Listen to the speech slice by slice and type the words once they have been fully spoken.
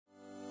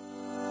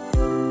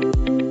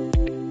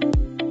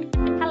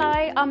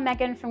I'm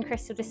Megan from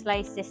Crystal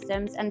Display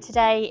Systems, and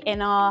today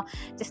in our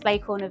display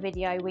corner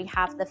video we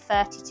have the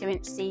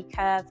 32-inch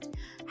C-curved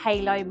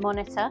Halo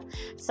monitor.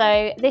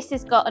 So this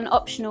has got an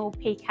optional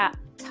PCAP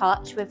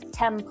touch with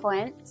 10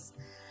 points,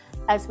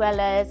 as well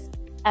as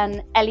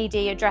an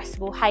LED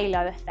addressable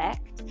halo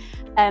effect.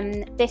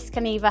 This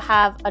can either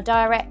have a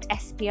direct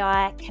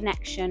SPI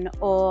connection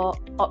or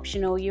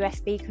optional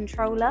USB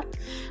controller.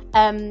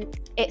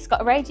 It's got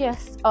a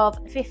radius of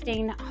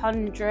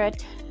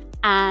 1500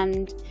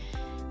 and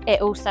it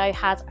also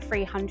has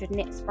 300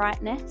 nits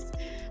brightness.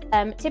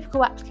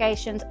 Typical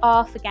applications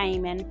are for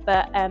gaming,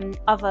 but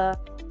other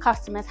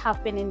customers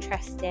have been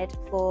interested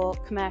for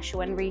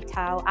commercial and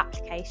retail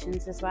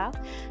applications as well.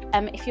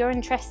 If you're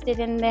interested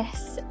in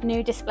this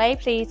new display,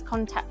 please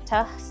contact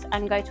us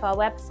and go to our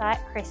website,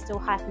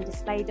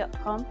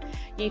 crystal-display.com.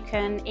 You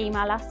can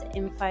email us at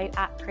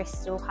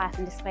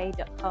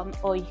info@crystal-display.com,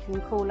 or you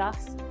can call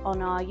us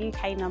on our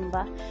UK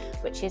number,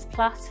 which is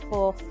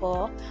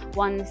 +44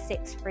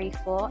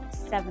 1634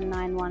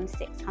 791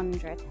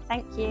 600.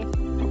 Thank you.